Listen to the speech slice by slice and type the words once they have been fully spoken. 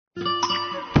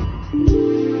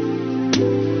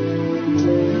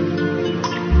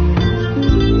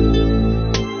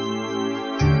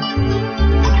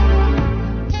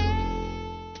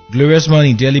Glorious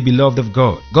morning, dearly beloved of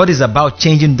God. God is about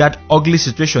changing that ugly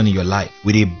situation in your life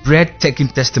with a breathtaking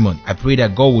testimony. I pray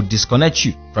that God will disconnect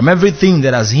you from everything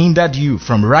that has hindered you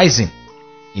from rising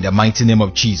in the mighty name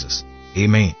of Jesus.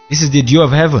 Amen. This is the Dew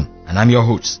of Heaven, and I'm your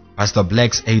host, Pastor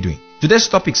Blex Edwin. Today's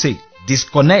topic says,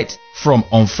 disconnect from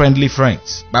unfriendly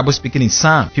friends. Bible speaking in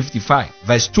Psalm 55,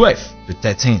 verse 12 to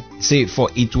 13. It says, for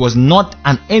it was not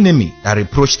an enemy that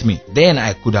reproached me, then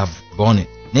I could have borne it.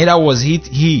 Neither was it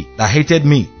he that hated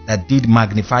me, that did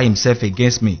magnify himself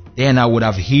against me, then I would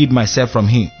have hid myself from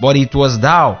him. But it was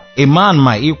thou, a man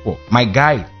my equal, my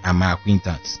guide, and my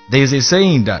acquaintance. There is a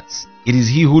saying that it is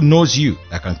he who knows you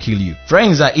that can kill you.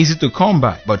 Friends are easy to come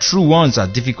by, but true ones are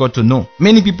difficult to know.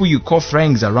 Many people you call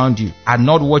friends around you are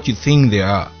not what you think they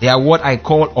are. They are what I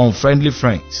call unfriendly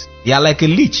friends. They are like a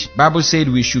leech. Bible said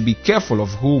we should be careful of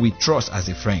who we trust as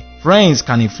a friend. Friends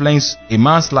can influence a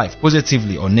man's life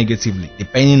positively or negatively,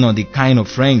 depending on the kind of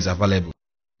friends available.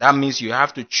 That means you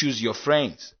have to choose your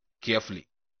friends carefully.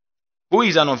 Who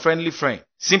is an unfriendly friend?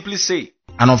 Simply say,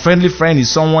 an unfriendly friend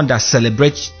is someone that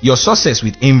celebrates your success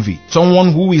with envy.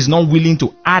 Someone who is not willing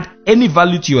to add any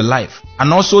value to your life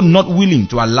and also not willing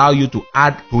to allow you to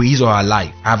add to his or her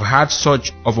life. I've had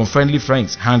such of unfriendly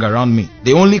friends hang around me.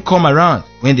 They only come around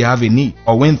when they have a need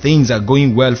or when things are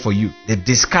going well for you. They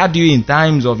discard you in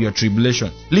times of your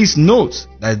tribulations. Please note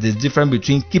that there's a difference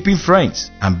between keeping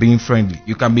friends and being friendly.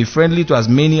 You can be friendly to as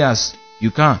many as you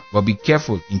can, but be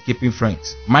careful in keeping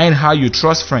friends. Mind how you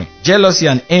trust friends. Jealousy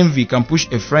and envy can push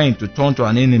a friend to turn to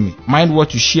an enemy. Mind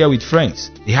what you share with friends.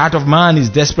 The heart of man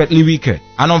is desperately wicked.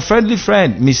 An unfriendly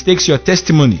friend mistakes your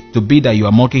testimony to be that you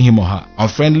are mocking him or her.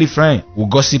 Unfriendly friend will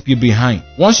gossip you behind.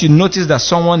 Once you notice that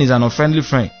someone is an unfriendly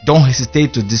friend, don't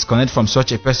hesitate to disconnect from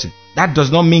such a person. That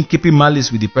does not mean keeping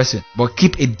malice with the person, but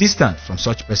keep a distance from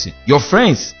such person. Your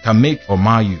friends can make or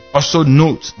mar you. Also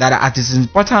note that it is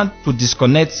important to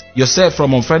disconnect yourself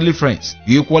from unfriendly friends.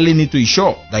 You equally need to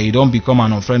ensure that you don't become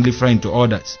an unfriendly friend to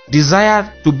others.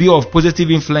 Desire to be of positive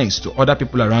influence to other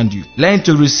people around you. Learn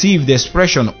to receive the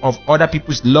expression of other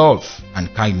people's love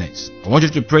and kindness. I want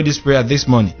you to pray this prayer this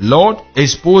morning. Lord,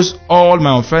 expose all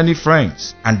my unfriendly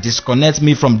friends and disconnect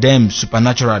me from them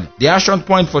supernaturally. The action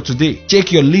point for today: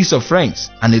 check your list of friends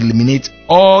and eliminate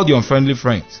all the unfriendly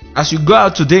friends. As you go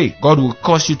out today, God will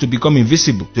cause you to become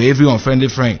invisible to every unfriendly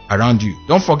friend around you.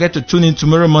 Don't forget to tune in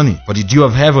tomorrow morning for the Dew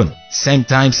of Heaven. Same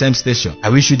time, same station. I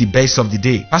wish you the best of the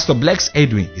day. Pastor Blex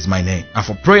Edwin is my name. And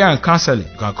for prayer and counseling,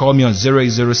 you can call me on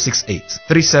 08068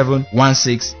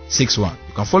 371661.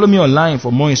 You can follow me online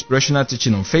for more inspirational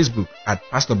teaching on Facebook at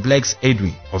Pastor Blex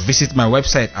Edwin, or visit my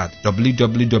website at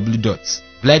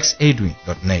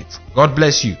www.blexedwin.net. God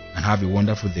bless you and have a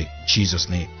wonderful day. In Jesus'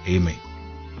 name, amen.